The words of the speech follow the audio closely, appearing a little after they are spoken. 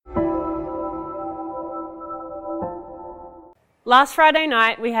Last Friday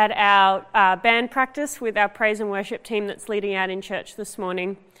night, we had our band practice with our praise and worship team that's leading out in church this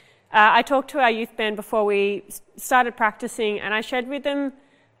morning. I talked to our youth band before we started practicing, and I shared with them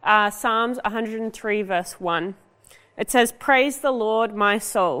Psalms 103 verse 1. It says, "Praise the Lord, my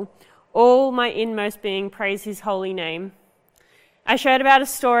soul. All my inmost being, praise his holy name." I shared about a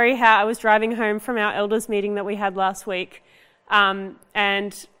story how I was driving home from our elders meeting that we had last week,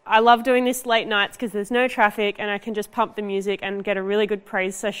 and I love doing this late nights because there's no traffic and I can just pump the music and get a really good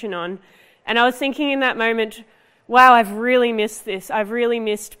praise session on. And I was thinking in that moment, wow, I've really missed this. I've really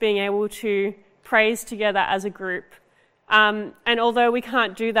missed being able to praise together as a group. And although we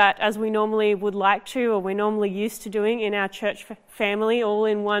can't do that as we normally would like to, or we're normally used to doing in our church family, all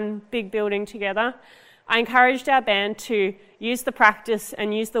in one big building together, I encouraged our band to use the practice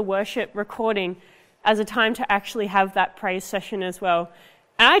and use the worship recording as a time to actually have that praise session as well.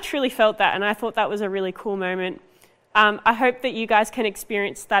 And I truly felt that, and I thought that was a really cool moment. I hope that you guys can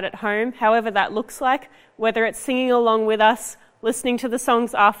experience that at home, however that looks like, whether it's singing along with us, listening to the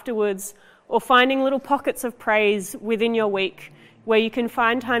songs afterwards, or finding little pockets of praise within your week where you can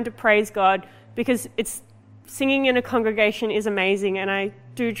find time to praise God, because singing in a congregation is amazing, and I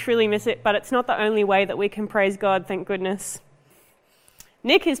do truly miss it, but it's not the only way that we can praise God, thank goodness.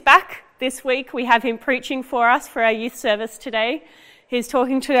 Nick is back this week. We have him preaching for us for our youth service today. He's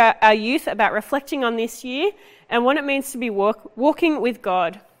talking to our youth about reflecting on this year and what it means to be walking with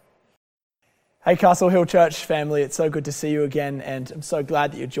God. Hey Castle Hill Church family, it's so good to see you again, and I'm so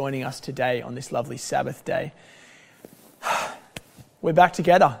glad that you're joining us today on this lovely Sabbath day. We're back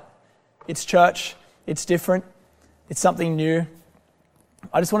together. It's church, it's different, it's something new.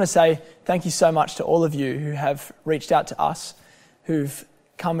 I just want to say thank you so much to all of you who have reached out to us, who've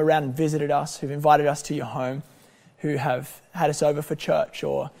come around and visited us, who've invited us to your home, who have had us over for church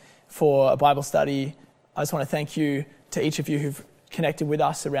or for a Bible study. I just want to thank you to each of you who've connected with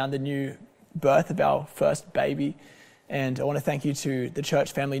us around the new birth of our first baby. And I want to thank you to the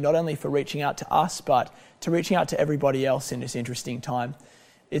church family, not only for reaching out to us, but to reaching out to everybody else in this interesting time.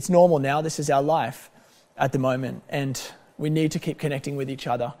 It's normal now. This is our life at the moment, and we need to keep connecting with each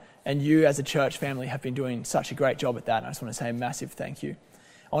other. And you as a church family have been doing such a great job at that. And I just want to say a massive thank you.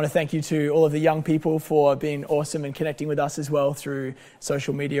 I want to thank you to all of the young people for being awesome and connecting with us as well through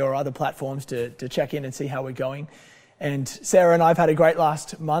social media or other platforms to check in and see how we're going. And Sarah and I have had a great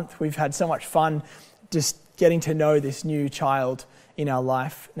last month. We've had so much fun just getting to know this new child in our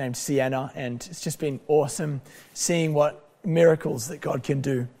life named Sienna, and it's just been awesome seeing what miracles that God can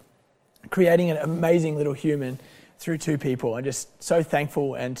do, creating an amazing little human through two people. I'm just so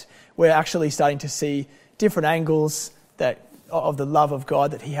thankful, and we're actually starting to see different angles of the love of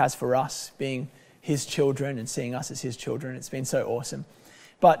God that he has for us, being his children and seeing us as his children. It's been so awesome.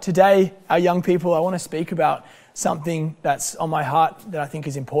 But today, our young people, I want to speak about something that's on my heart that I think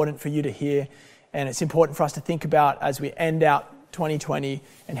is important for you to hear, and it's important for us to think about as we end out 2020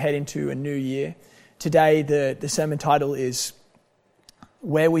 and head into a new year. Today, the sermon title is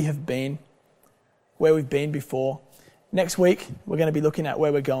Where We Have Been, Where We've Been Before. Next week, we're going to be looking at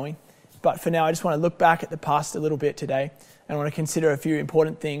where we're going. But for now, I just want to look back at the past a little bit today, and I want to consider a few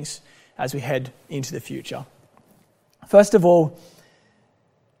important things as we head into the future. First of all,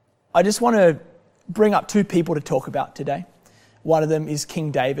 I just want to bring up two people to talk about today. One of them is King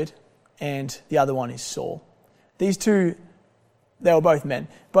David, and the other one is Saul. These two, they were both men.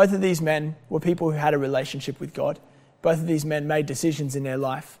 Both of these men were people who had a relationship with God. Both of these men made decisions in their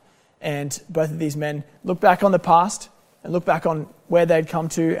life, and both of these men look back on the past and look back on where they'd come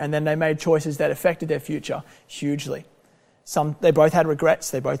to, and then they made choices that affected their future hugely. They both had regrets,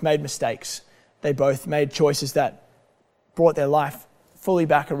 they both made mistakes, they both made choices that brought their life fully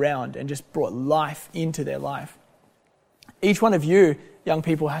back around and just brought life into their life. Each one of you, young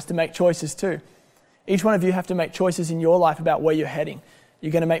people, has to make choices too. Each one of you have to make choices in your life about where you're heading.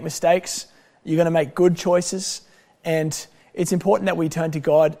 You're going to make mistakes, you're going to make good choices, and it's important that we turn to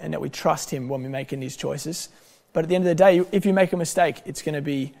God and that we trust him when we're making these choices. But at the end of the day, if you make a mistake, it's going to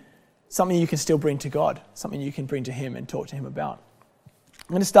be something you can still bring to God, something you can bring to him and talk to him about. I'm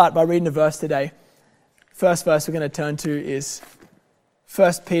going to start by reading a verse today. First verse we're going to turn to is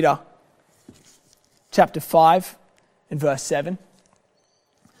 1 Peter chapter 5 and verse 7.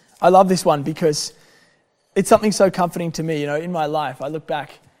 I love this one because it's something so comforting to me. In my life, I look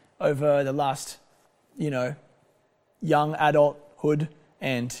back over the last, young adulthood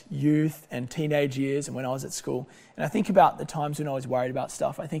and youth and teenage years and when I was at school. And I think about the times when I was worried about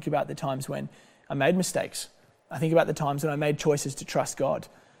stuff. I think about the times when I made mistakes. I think about the times when I made choices to trust God.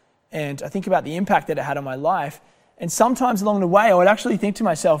 And I think about the impact that it had on my life. And sometimes along the way, I would actually think to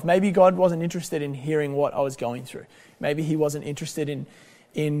myself, maybe God wasn't interested in hearing what I was going through. Maybe he wasn't interested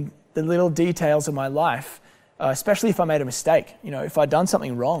in the little details of my life, especially if I made a mistake. If I'd done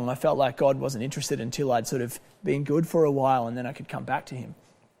something wrong, I felt like God wasn't interested until I'd sort of been good for a while and then I could come back to him.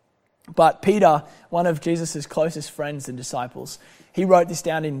 But Peter, one of Jesus' closest friends and disciples, he wrote this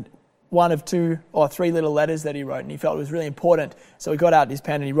down in one of 2 or 3 little letters that he wrote, and he felt it was really important. So he got out his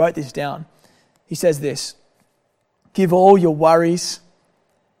pen and he wrote this down. He says this: "Give all your worries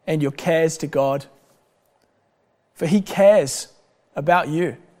and your cares to God, for he cares about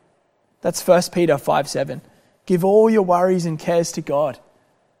you." That's 1 Peter 5:7. Give all your worries and cares to God.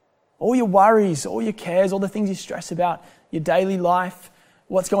 All your worries, all your cares, all the things you stress about, your daily life,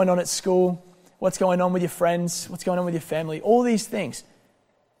 what's going on at school, what's going on with your friends, what's going on with your family, all these things.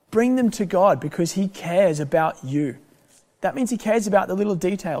 Bring them to God because he cares about you. That means he cares about the little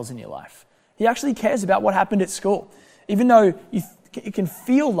details in your life. He actually cares about what happened at school. Even though it can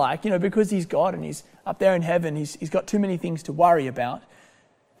feel like, because he's God and he's up there in heaven, he's got too many things to worry about.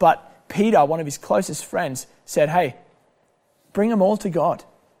 But Peter, one of his closest friends, said, hey, bring them all to God.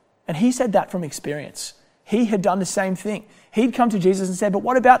 And he said that from experience. He had done the same thing. He'd come to Jesus and said, but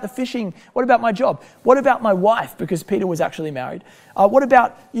what about the fishing? What about my job? What about my wife? Because Peter was actually married. What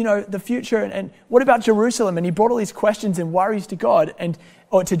about, the future? And what about Jerusalem? And he brought all these questions and worries to God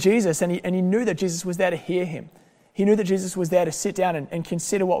or to Jesus. And he knew that Jesus was there to hear him. He knew that Jesus was there to sit down and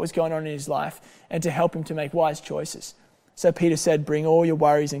consider what was going on in his life and to help him to make wise choices. So Peter said, bring all your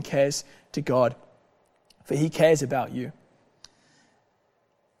worries and cares to God, for he cares about you.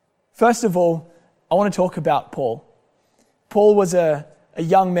 First of all, I want to talk about Paul. Paul was a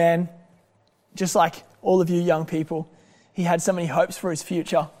young man, just like all of you young people. He had so many hopes for his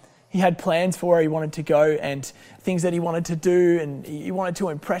future. He had plans for where he wanted to go and things that he wanted to do, and he wanted to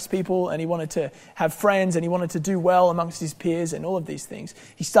impress people, and he wanted to have friends, and he wanted to do well amongst his peers and all of these things.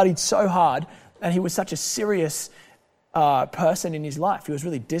 He studied so hard, and he was such a serious person in his life. He was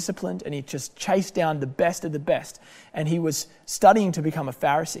really disciplined, and he just chased down the best of the best. And he was studying to become a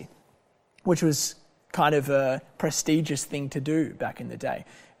Pharisee, which was kind of a prestigious thing to do back in the day.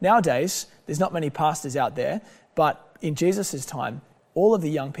 Nowadays, there's not many pastors out there, but in Jesus' time, all of the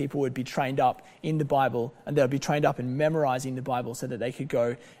young people would be trained up in the Bible, and they would be trained up in memorizing the Bible so that they could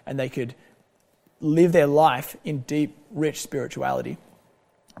go and they could live their life in deep, rich spirituality.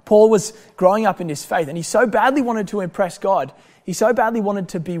 Paul was growing up in his faith, and he so badly wanted to impress God. He so badly wanted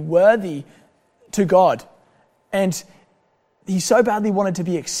to be worthy to God, and he so badly wanted to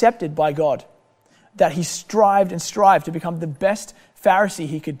be accepted by God that he strived to become the best Pharisee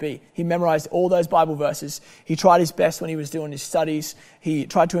he could be. He memorized all those Bible verses. He tried his best when he was doing his studies. He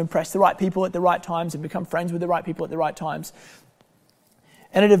tried to impress the right people at the right times and become friends with the right people at the right times.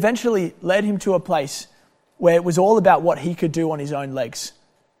 And it eventually led him to a place where it was all about what he could do on his own legs.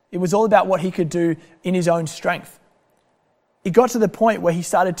 It was all about what he could do in his own strength. It got to the point where he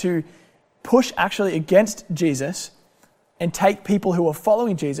started to push actually against Jesus and take people who were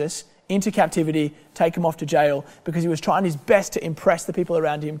following Jesus into captivity, take him off to jail, because he was trying his best to impress the people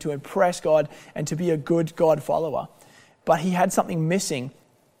around him, to impress God and to be a good God follower. But he had something missing.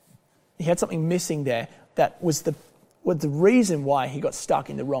 He had something missing there that was the reason why he got stuck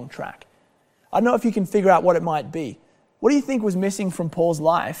in the wrong track. I don't know if you can figure out what it might be. What do you think was missing from Paul's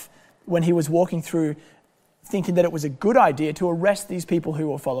life when he was walking through thinking that it was a good idea to arrest these people who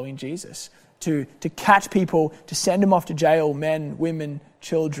were following Jesus, to catch people, to send them off to jail, men, women,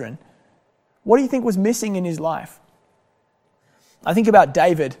 children? What do you think was missing in his life? I think about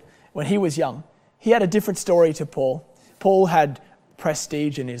David when he was young. He had a different story to Paul. Paul had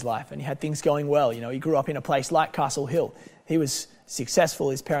prestige in his life and he had things going well. He grew up in a place like Castle Hill. He was successful.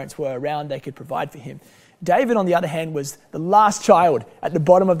 His parents were around. They could provide for him. David, on the other hand, was the last child at the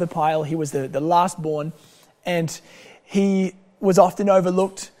bottom of the pile. He was the last born, and he was often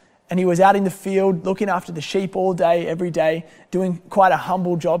overlooked. And he was out in the field looking after the sheep all day, every day, doing quite a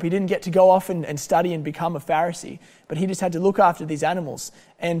humble job. He didn't get to go off and study and become a Pharisee, but he just had to look after these animals.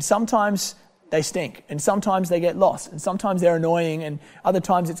 And sometimes they stink, and sometimes they get lost, and sometimes they're annoying, and other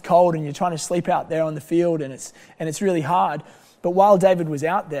times it's cold and you're trying to sleep out there on the field, and it's really hard. But while David was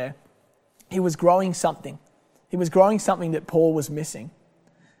out there, he was growing something. He was growing something that Paul was missing.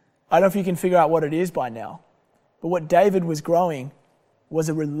 I don't know if you can figure out what it is by now, but what David was growing was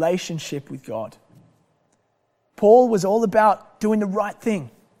a relationship with God. Paul was all about doing the right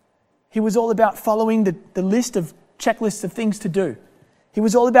thing. He was all about following the checklists of things to do. He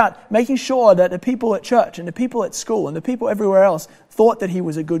was all about making sure that the people at church and the people at school and the people everywhere else thought that he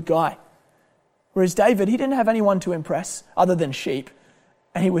was a good guy. Whereas David, he didn't have anyone to impress other than sheep.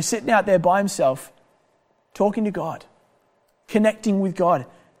 And he was sitting out there by himself, talking to God, connecting with God,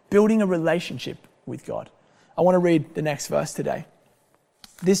 building a relationship with God. I want to read the next verse today.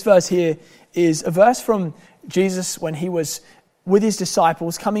 This verse here is a verse from Jesus when he was with his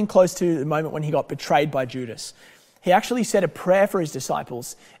disciples, coming close to the moment when he got betrayed by Judas. He actually said a prayer for his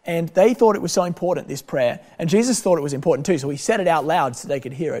disciples, and they thought it was so important, this prayer, and Jesus thought it was important too, so he said it out loud so they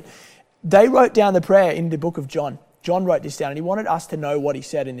could hear it. They wrote down the prayer in the book of John. John wrote this down, and he wanted us to know what he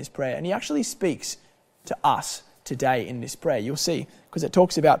said in this prayer, and he actually speaks to us today in this prayer. You'll see, because it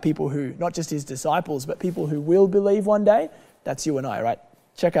talks about people who, not just his disciples, but people who will believe one day. That's you and I, right?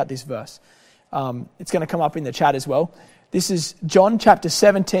 Check out this verse. It's going to come up in the chat as well. This is John chapter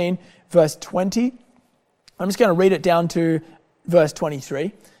 17, verse 20. I'm just going to read it down to verse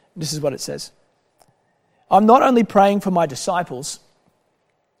 23. This is what it says. I'm not only praying for my disciples,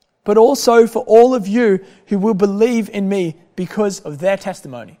 but also for all of you who will believe in me because of their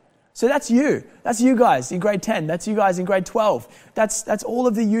testimony. So that's you. That's you guys in grade 10. That's you guys in grade 12. That's all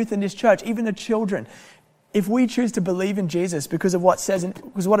of the youth in this church, even the children. If we choose to believe in Jesus because of what it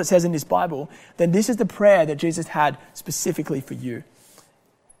says in this Bible, then this is the prayer that Jesus had specifically for you.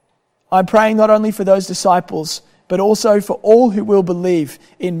 I'm praying not only for those disciples, but also for all who will believe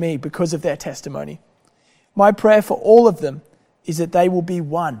in me because of their testimony. My prayer for all of them is that they will be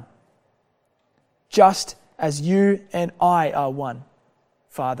one, just as you and I are one,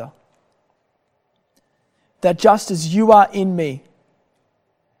 Father. That just as you are in me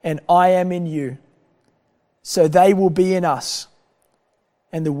and I am in you, so they will be in us,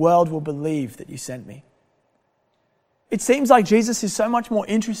 and the world will believe that you sent me. It seems like Jesus is so much more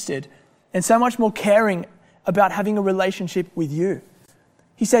interested and so much more caring about having a relationship with you.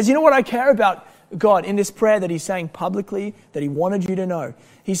 He says, you know what I care about, God, in this prayer that he's saying publicly, that he wanted you to know.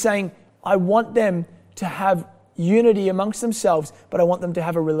 He's saying, I want them to have unity amongst themselves, but I want them to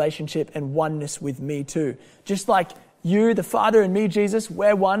have a relationship and oneness with me too. Just like you, the Father, and me, Jesus,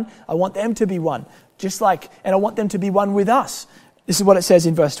 we're one. I want them to be one. And I want them to be one with us. This is what it says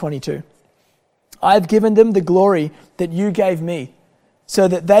in verse 22. I have given them the glory that you gave me, so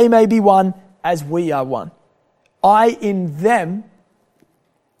that they may be one as we are one. I in them,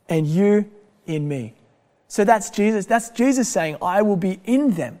 and you in me. So that's Jesus. That's Jesus saying, I will be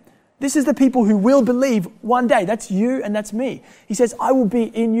in them. This is the people who will believe one day. That's you and that's me. He says, I will be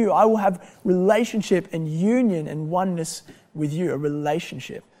in you. I will have relationship and union and oneness with you, a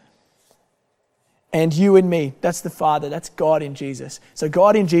relationship. And you and me, that's the Father, that's God in Jesus. So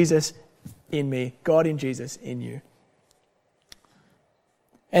God in Jesus in me, God in Jesus in you.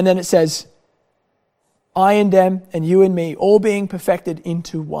 And then it says, I in them and you in me, all being perfected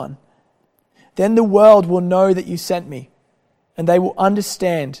into one. Then the world will know that you sent me, and they will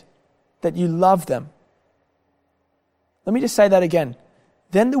understand that you love them. Let me just say that again.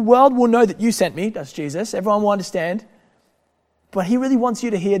 Then the world will know that you sent me, that's Jesus, everyone will understand, but he really wants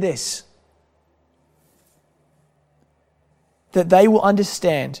you to hear this. That they will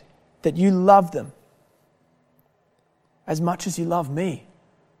understand that you love them as much as you love me.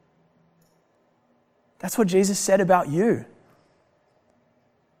 That's what Jesus said about you.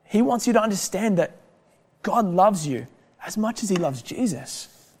 He wants you to understand that God loves you as much as he loves Jesus.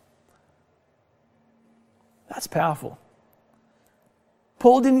 That's powerful.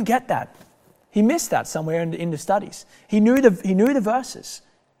 Paul didn't get that. He missed that somewhere in the studies. He knew the verses.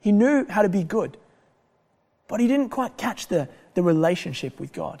 He knew how to be good. But he didn't quite catch the relationship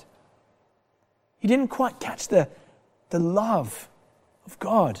with God. He didn't quite catch the love of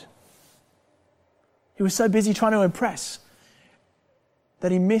God. He was so busy trying to impress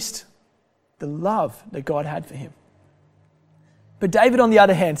that he missed the love that God had for him. But David, on the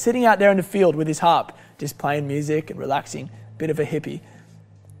other hand, sitting out there in the field with his harp, just playing music and relaxing, bit of a hippie,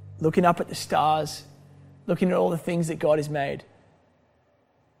 looking up at the stars, looking at all the things that God has made,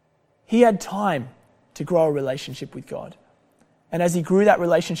 he had time to grow a relationship with God. And as he grew that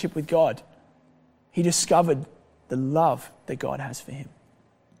relationship with God, he discovered the love that God has for him.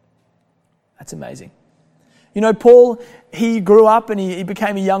 That's amazing. You know, Paul, he grew up and he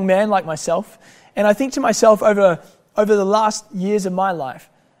became a young man like myself. And I think to myself over the last years of my life,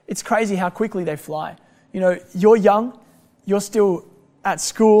 it's crazy how quickly they fly. You know, you're young, you're still at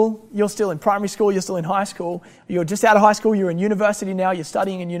school, you're still in primary school, you're still in high school, you're just out of high school, you're in university now, you're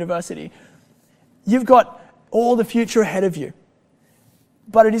studying in university. You've got all the future ahead of you.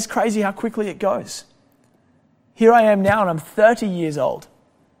 But it is crazy how quickly it goes. Here I am now and I'm 30 years old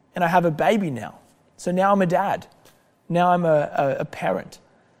and I have a baby now. So now I'm a dad. Now I'm a parent.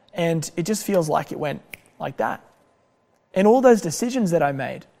 And it just feels like it went like that. And all those decisions that I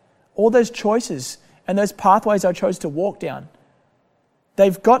made, all those choices and those pathways I chose to walk down,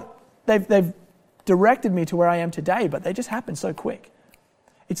 they've directed me to where I am today, but they just happen so quick.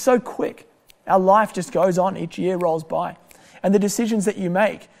 It's so quick. Our life just goes on. Each year rolls by. And the decisions that you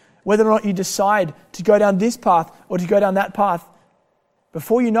make, whether or not you decide to go down this path or to go down that path,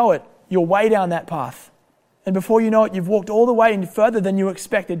 before you know it, you're way down that path. And before you know it, you've walked all the way and further than you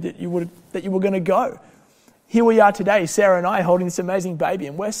expected that you were going to go. Here we are today, Sarah and I, holding this amazing baby,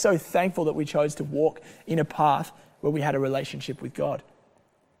 and we're so thankful that we chose to walk in a path where we had a relationship with God.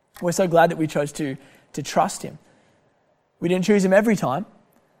 We're so glad that we chose to trust him. We didn't choose him every time.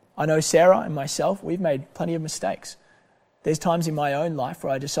 I know Sarah and myself, we've made plenty of mistakes. There's times in my own life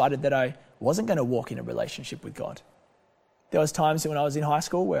where I decided that I wasn't going to walk in a relationship with God. There was times when I was in high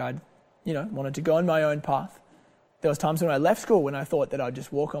school where I wanted to go on my own path. There was times when I left school when I thought that I'd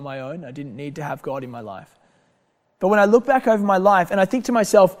just walk on my own. I didn't need to have God in my life. But when I look back over my life and I think to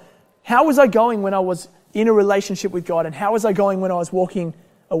myself, how was I going when I was in a relationship with God, and how was I going when I was walking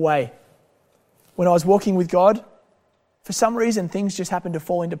away? When I was walking with God, for some reason things just happened to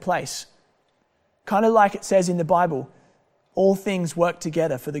fall into place. Kind of like it says in the Bible, all things work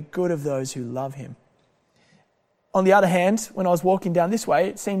together for the good of those who love him. On the other hand, when I was walking down this way,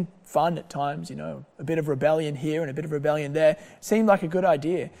 it seemed fun at times, a bit of rebellion here and a bit of rebellion there. It seemed like a good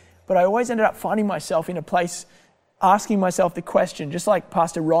idea. But I always ended up finding myself in a place asking myself the question, just like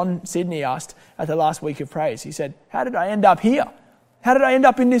Pastor Ron Sidney asked at the last week of praise. He said, how did I end up here? How did I end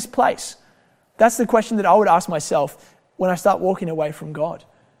up in this place? That's the question that I would ask myself when I start walking away from God.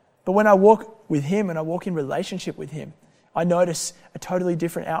 But when I walk with him and I walk in relationship with him, I notice a totally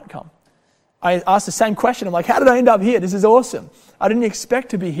different outcome. I asked the same question. I'm like, how did I end up here? This is awesome. I didn't expect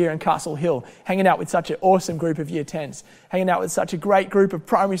to be here in Castle Hill, hanging out with such an awesome group of year 10s, hanging out with such a great group of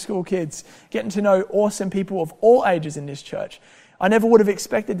primary school kids, getting to know awesome people of all ages in this church. I never would have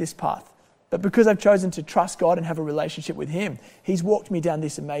expected this path. But because I've chosen to trust God and have a relationship with him, he's walked me down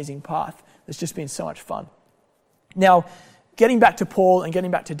this amazing path that's just been so much fun. Now, getting back to Paul and getting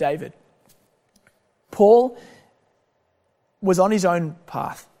back to David. Paul was on his own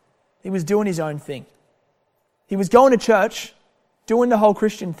path. He was doing his own thing. He was going to church, doing the whole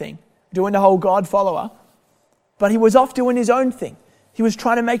Christian thing, doing the whole God follower, but he was off doing his own thing. He was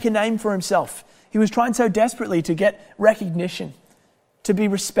trying to make a name for himself. He was trying so desperately to get recognition, to be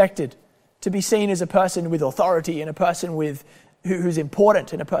respected, to be seen as a person with authority and a person who's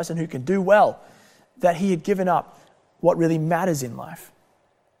important and a person who can do well, that he had given up what really matters in life.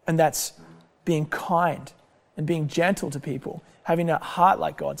 And that's being kind and being gentle to people, having a heart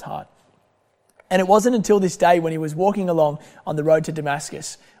like God's heart. And it wasn't until this day when he was walking along on the road to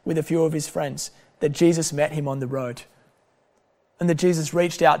Damascus with a few of his friends that Jesus met him on the road. And that Jesus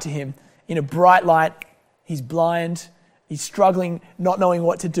reached out to him in a bright light. He's blind. He's struggling, not knowing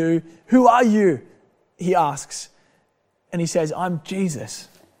what to do. Who are you? He asks. And he says, I'm Jesus.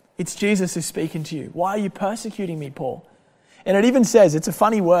 It's Jesus who's speaking to you. Why are you persecuting me, Paul? And it even says, it's a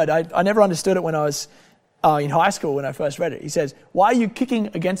funny word. I never understood it when I was in high school when I first read it. He says, why are you kicking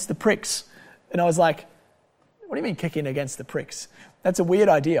against the pricks? And I was like, what do you mean kicking against the pricks? That's a weird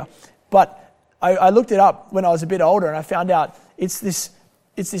idea. But I looked it up when I was a bit older and I found out it's this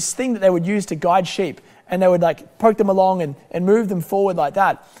thing that they would use to guide sheep, and they would like poke them along and move them forward like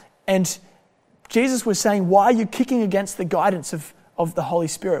that. And Jesus was saying, why are you kicking against the guidance of the Holy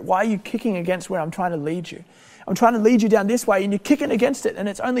Spirit? Why are you kicking against where I'm trying to lead you? I'm trying to lead you down this way and you're kicking against it, and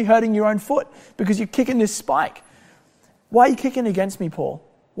it's only hurting your own foot because you're kicking this spike. Why are you kicking against me, Paul?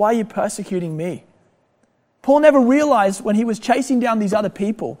 Why are you persecuting me? Paul never realized when he was chasing down these other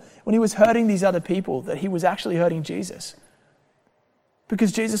people, when he was hurting these other people, that he was actually hurting Jesus.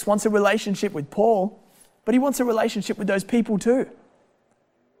 Because Jesus wants a relationship with Paul, but he wants a relationship with those people too.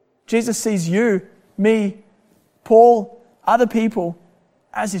 Jesus sees you, me, Paul, other people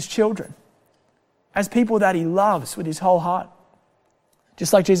as his children, as people that he loves with his whole heart.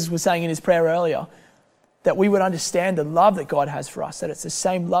 Just like Jesus was saying in his prayer earlier, that we would understand the love that God has for us, that it's the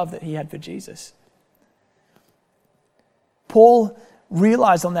same love that he had for Jesus. Paul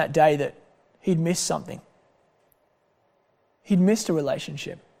realized on that day that he'd missed something. He'd missed a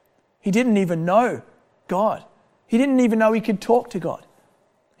relationship. He didn't even know God. He didn't even know he could talk to God.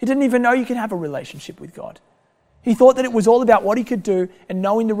 He didn't even know you could have a relationship with God. He thought that it was all about what he could do and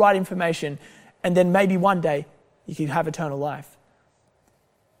knowing the right information, and then maybe one day you could have eternal life.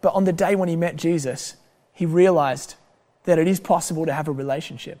 But on the day when he met Jesus, he realized that it is possible to have a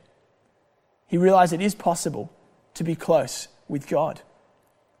relationship. He realized it is possible to be close with God.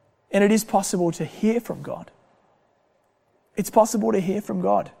 And it is possible to hear from God. It's possible to hear from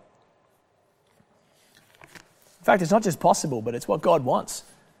God. In fact, it's not just possible, but it's what God wants.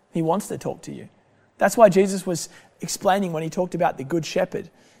 He wants to talk to you. That's why Jesus was explaining when he talked about the Good Shepherd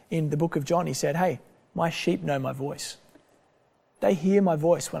in the book of John, he said, hey, my sheep know my voice. They hear my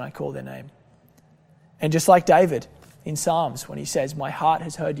voice when I call their name. And just like David in Psalms, when he says, my heart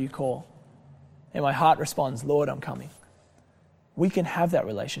has heard you call, and my heart responds, Lord, I'm coming. We can have that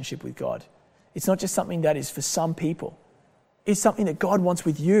relationship with God. It's not just something that is for some people. It's something that God wants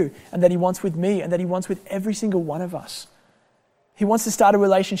with you, and that he wants with me, and that he wants with every single one of us. He wants to start a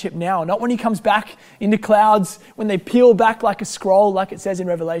relationship now, not when he comes back in the clouds, when they peel back like a scroll, like it says in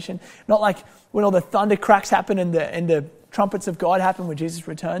Revelation, not like when all the thunder cracks happen and the trumpets of God happen when Jesus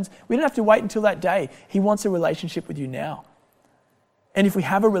returns. We don't have to wait until that day. He wants a relationship with you now. And if we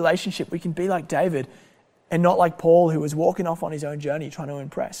have a relationship, we can be like David and not like Paul, who was walking off on his own journey trying to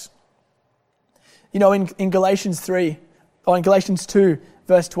impress. You know, in Galatians 2,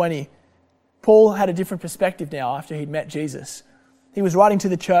 verse 20, Paul had a different perspective now after he'd met Jesus. He was writing to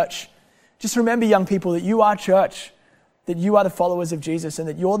the church. Just remember, young people, that you are church, that you are the followers of Jesus, and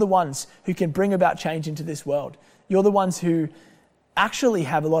that you're the ones who can bring about change into this world. You're the ones who actually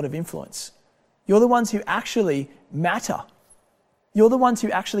have a lot of influence. You're the ones who actually matter. You're the ones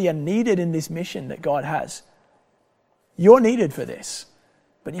who actually are needed in this mission that God has. You're needed for this,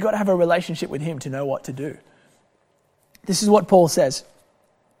 but you've got to have a relationship with him to know what to do. This is what Paul says.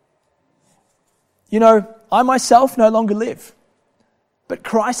 You know, I myself no longer live, but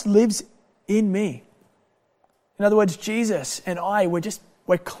Christ lives in me. In other words, Jesus and I,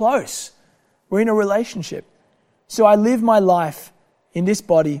 we're close. We're in a relationship. So I live my life in this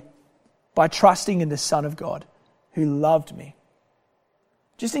body by trusting in the Son of God who loved me.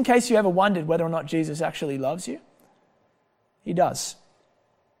 Just in case you ever wondered whether or not Jesus actually loves you, he does.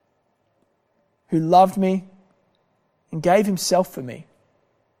 Who loved me and gave himself for me.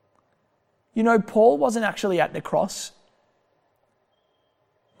 You know, Paul wasn't actually at the cross,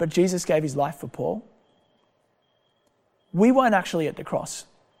 but Jesus gave his life for Paul. We weren't actually at the cross,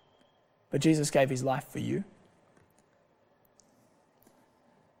 but Jesus gave his life for you.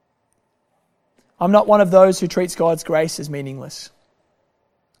 I'm not one of those who treats God's grace as meaningless.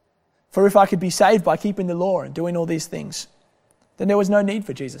 For if I could be saved by keeping the law and doing all these things, then there was no need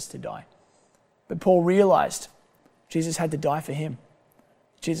for Jesus to die. But Paul realized Jesus had to die for him.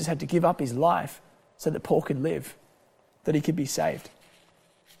 Jesus had to give up his life so that Paul could live, that he could be saved.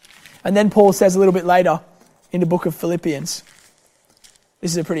 And then Paul says a little bit later in the book of Philippians,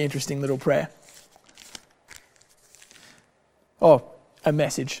 this is a pretty interesting little prayer. A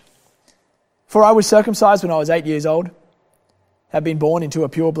message. For I was circumcised when I was 8 years old, have been born into a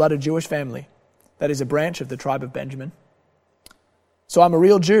pure-blooded Jewish family, that is a branch of the tribe of Benjamin. So I'm a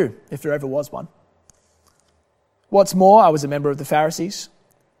real Jew, if there ever was one. What's more, I was a member of the Pharisees,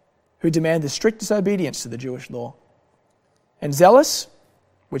 who demand the strictest obedience to the Jewish law. And zealous,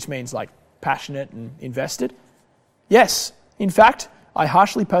 which means like passionate and invested. Yes, in fact, I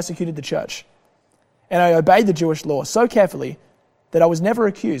harshly persecuted the church, and I obeyed the Jewish law so carefully that I was never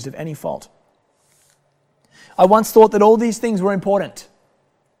accused of any fault. I once thought that all these things were important.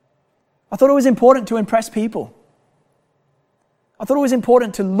 I thought it was important to impress people. I thought it was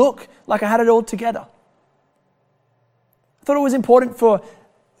important to look like I had it all together. I thought it was important for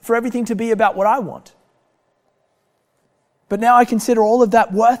everything to be about what I want. But now I consider all of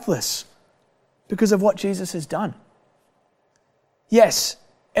that worthless because of what Jesus has done. Yes,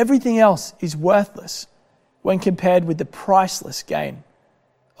 everything else is worthless when compared with the priceless gain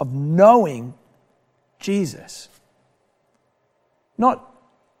of knowing Jesus. Not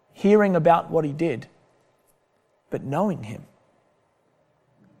hearing about what he did, but knowing him.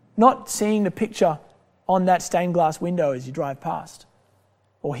 Not seeing the picture on that stained glass window as you drive past,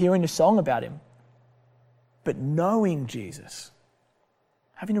 or hearing a song about him, but knowing Jesus,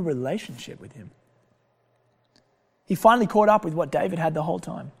 having a relationship with him. He finally caught up with what David had the whole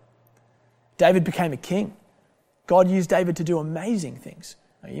time. David became a king. God used David to do amazing things.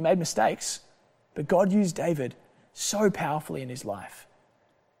 He made mistakes, but God used David so powerfully in his life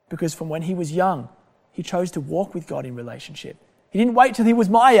because from when he was young, he chose to walk with God in relationship. He didn't wait till he was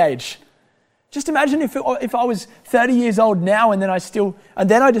my age. Just imagine if I was 30 years old now and then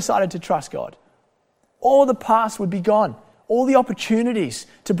I decided to trust God. All the past would be gone. All the opportunities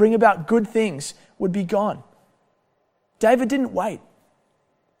to bring about good things would be gone. David didn't wait.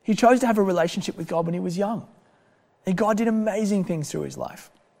 He chose to have a relationship with God when he was young. And God did amazing things through his life.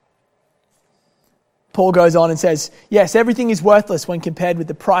 Paul goes on and says, yes, everything is worthless when compared with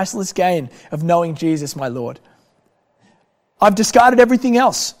the priceless gain of knowing Jesus, my Lord. I've discarded everything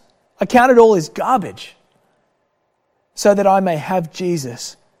else. I count it all as garbage so that I may have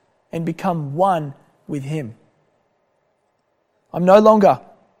Jesus and become one with him. I no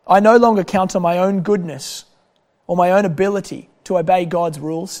longer count on my own goodness or my own ability to to obey God's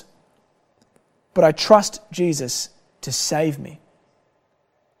rules, but I trust Jesus to save me.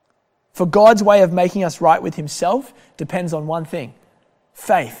 For God's way of making us right with himself depends on one thing: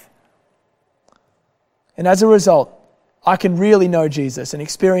 faith. And as a result, I can really know Jesus and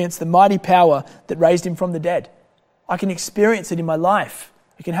experience the mighty power that raised him from the dead. I can experience it in my life.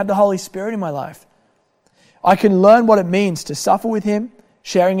 I can have the Holy Spirit in my life. I can learn what it means to suffer with him,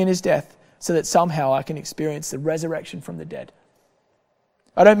 sharing in his death, so that somehow I can experience the resurrection from the dead.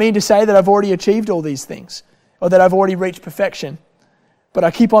 I don't mean to say that I've already achieved all these things or that I've already reached perfection, but I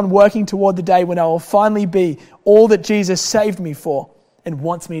keep on working toward the day when I will finally be all that Jesus saved me for and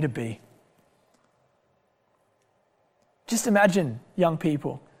wants me to be. Just imagine, young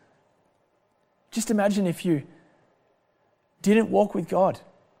people, just imagine if you didn't walk with God.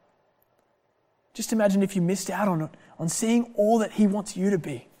 Just imagine if you missed out on seeing all that he wants you to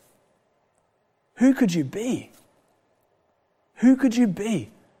be. Who could you be? Who could you be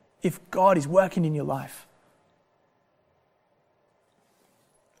if God is working in your life?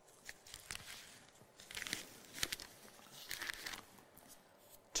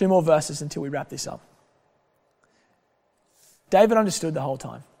 Two more verses until we wrap this up. David understood the whole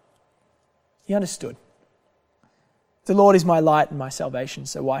time. He understood. The Lord is my light and my salvation,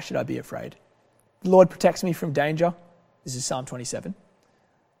 so why should I be afraid? The Lord protects me from danger. This is Psalm 27.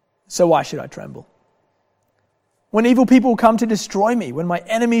 So why should I tremble? When evil people come to destroy me, when my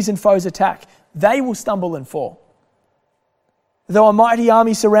enemies and foes attack, they will stumble and fall. Though a mighty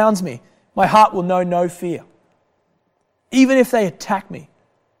army surrounds me, my heart will know no fear. Even if they attack me,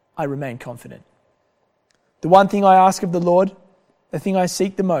 I remain confident. The one thing I ask of the Lord, the thing I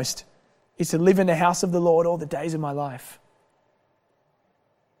seek the most, is to live in the house of the Lord all the days of my life,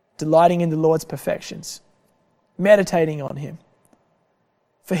 delighting in the Lord's perfections, meditating on him.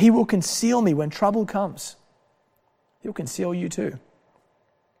 For he will conceal me when trouble comes. He'll conceal you too.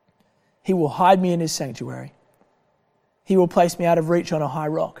 He will hide me in his sanctuary. He will place me out of reach on a high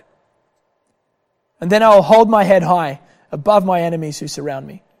rock. And then I will hold my head high above my enemies who surround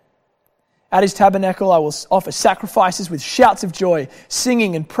me. At his tabernacle I will offer sacrifices with shouts of joy,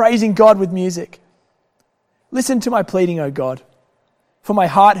 singing and praising God with music. Listen to my pleading, O God, for my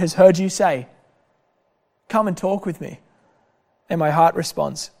heart has heard you say, come and talk with me. And my heart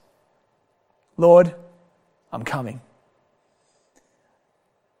responds, Lord, I'm coming.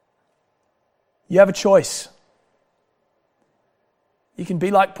 You have a choice. You can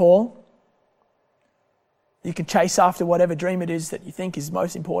be like Paul. You can chase after whatever dream it is that you think is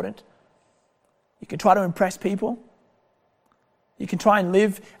most important. You can try to impress people. You can try and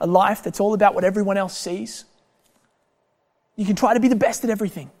live a life that's all about what everyone else sees. You can try to be the best at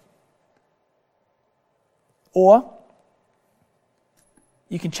everything. Or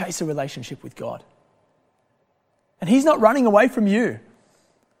you can chase a relationship with God. And he's not running away from you.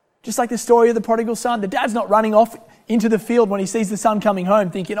 Just like the story of the prodigal son. The dad's not running off into the field when he sees the son coming home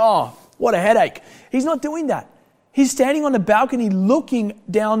thinking, oh, what a headache. He's not doing that. He's standing on the balcony looking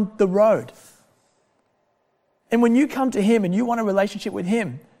down the road. And when you come to him and you want a relationship with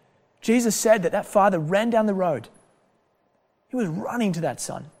him, Jesus said that father ran down the road. He was running to that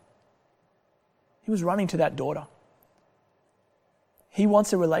son. He was running to that daughter. He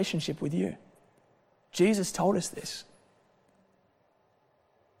wants a relationship with you. Jesus told us this.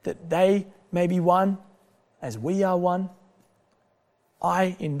 That they may be one as we are one.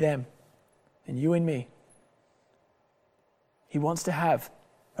 I in them and you in me. He wants to have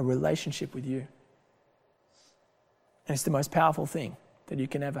a relationship with you. And it's the most powerful thing that you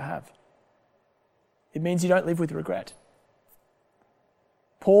can ever have. It means you don't live with regret.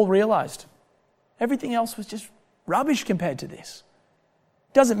 Paul realized everything else was just rubbish compared to this.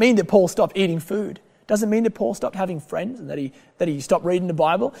 Doesn't mean that Paul stopped eating food. Doesn't mean that Paul stopped having friends and that he stopped reading the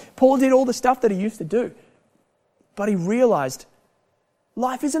Bible. Paul did all the stuff that he used to do. But he realized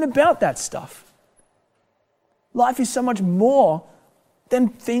life isn't about that stuff. Life is so much more than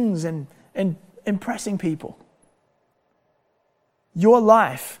things and impressing people. Your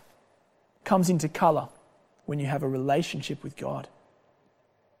life comes into color when you have a relationship with God.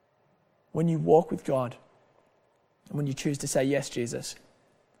 When you walk with God. And when you choose to say, yes, Jesus.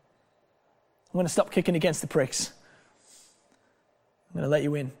 I'm going to stop kicking against the pricks. I'm going to let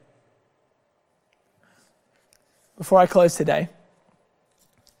you in. Before I close today,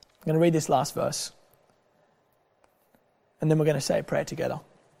 I'm going to read this last verse. And then we're going to say a prayer together.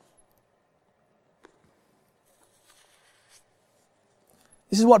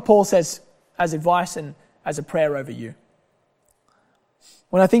 This is what Paul says as advice and as a prayer over you.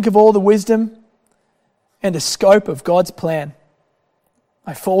 When I think of all the wisdom and the scope of God's plan,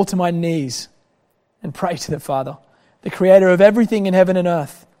 I fall to my knees and pray to the Father, the creator of everything in heaven and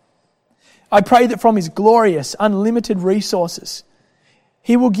earth. I pray that from his glorious, unlimited resources,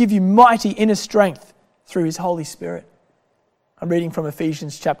 he will give you mighty inner strength through his Holy Spirit. I'm reading from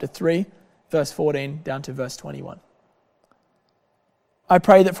Ephesians chapter 3, verse 14 down to verse 21. I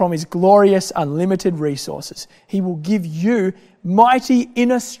pray that from his glorious, unlimited resources, he will give you mighty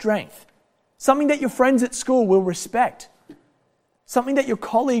inner strength. Something that your friends at school will respect. Something that your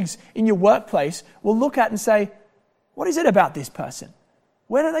colleagues in your workplace will look at and say, what is it about this person?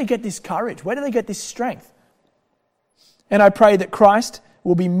 Where do they get this courage? Where do they get this strength? And I pray that Christ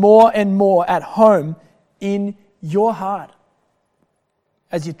will be more and more at home in your heart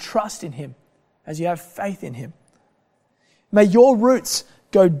as you trust in him, as you have faith in him. May your roots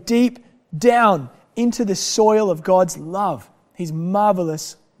go deep down into the soil of God's love, his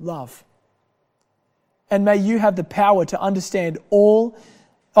marvelous love. And may you have the power to understand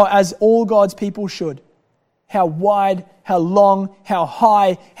as all God's people should, how wide, how long, how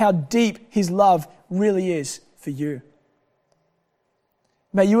high, how deep his love really is for you.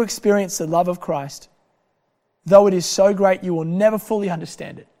 May you experience the love of Christ, though it is so great you will never fully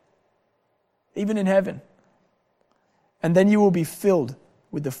understand it, even in heaven. And then you will be filled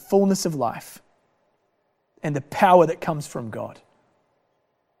with the fullness of life and the power that comes from God.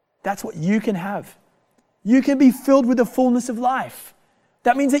 That's what you can have. You can be filled with the fullness of life.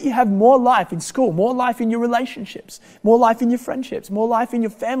 That means that you have more life in school, more life in your relationships, more life in your friendships, more life in your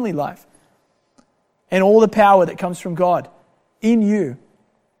family life. And all the power that comes from God in you.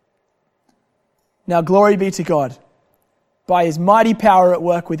 Now glory be to God. By his mighty power at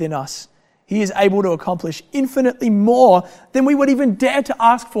work within us, he is able to accomplish infinitely more than we would even dare to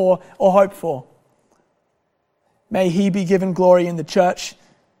ask for or hope for. May he be given glory in the church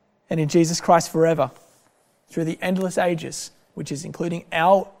and in Jesus Christ forever, through the endless ages, which is including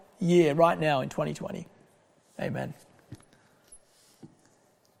our year right now in 2020. Amen.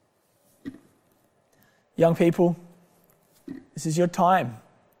 Young people, this is your time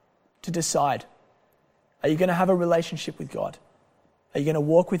to decide. Are you going to have a relationship with God? Are you going to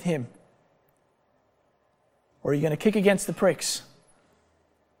walk with him? Or are you going to kick against the pricks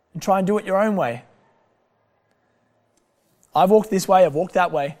and try and do it your own way? I've walked this way, I've walked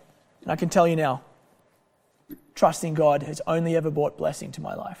that way, and I can tell you now, trusting God has only ever brought blessing to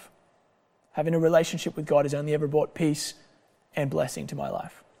my life. Having a relationship with God has only ever brought peace and blessing to my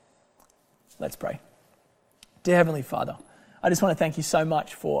life. Let's pray. Dear Heavenly Father, I just want to thank you so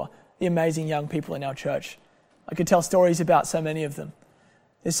much for the amazing young people in our church. I could tell stories about so many of them.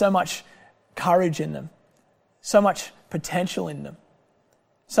 There's so much courage in them, so much potential in them,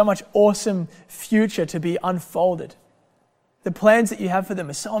 so much awesome future to be unfolded. The plans that you have for them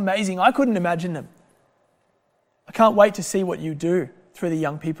are so amazing. I couldn't imagine them. I can't wait to see what you do through the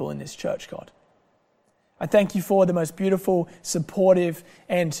young people in this church, God. I thank you for the most beautiful, supportive,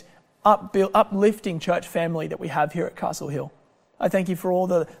 and uplifting church family that we have here at Castle Hill. I thank you for all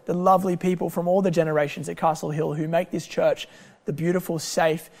the lovely people from all the generations at Castle Hill who make this church the beautiful,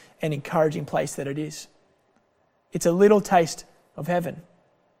 safe, and encouraging place that it is. It's a little taste of heaven.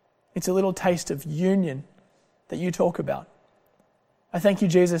 It's a little taste of union that you talk about. I thank you,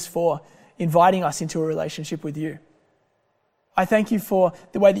 Jesus, for inviting us into a relationship with you. I thank you for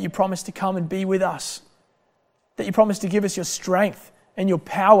the way that you promised to come and be with us, that you promised to give us your strength and your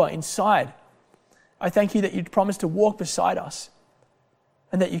power inside. I thank you that you promised to walk beside us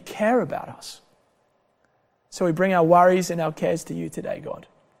and that you care about us. So we bring our worries and our cares to you today, God.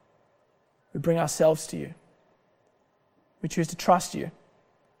 We bring ourselves to you. We choose to trust you.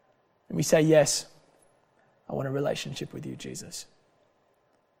 And we say, yes, I want a relationship with you, Jesus.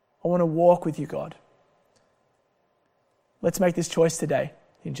 I want to walk with you, God. Let's make this choice today.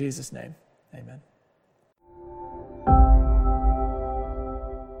 In Jesus' name, amen.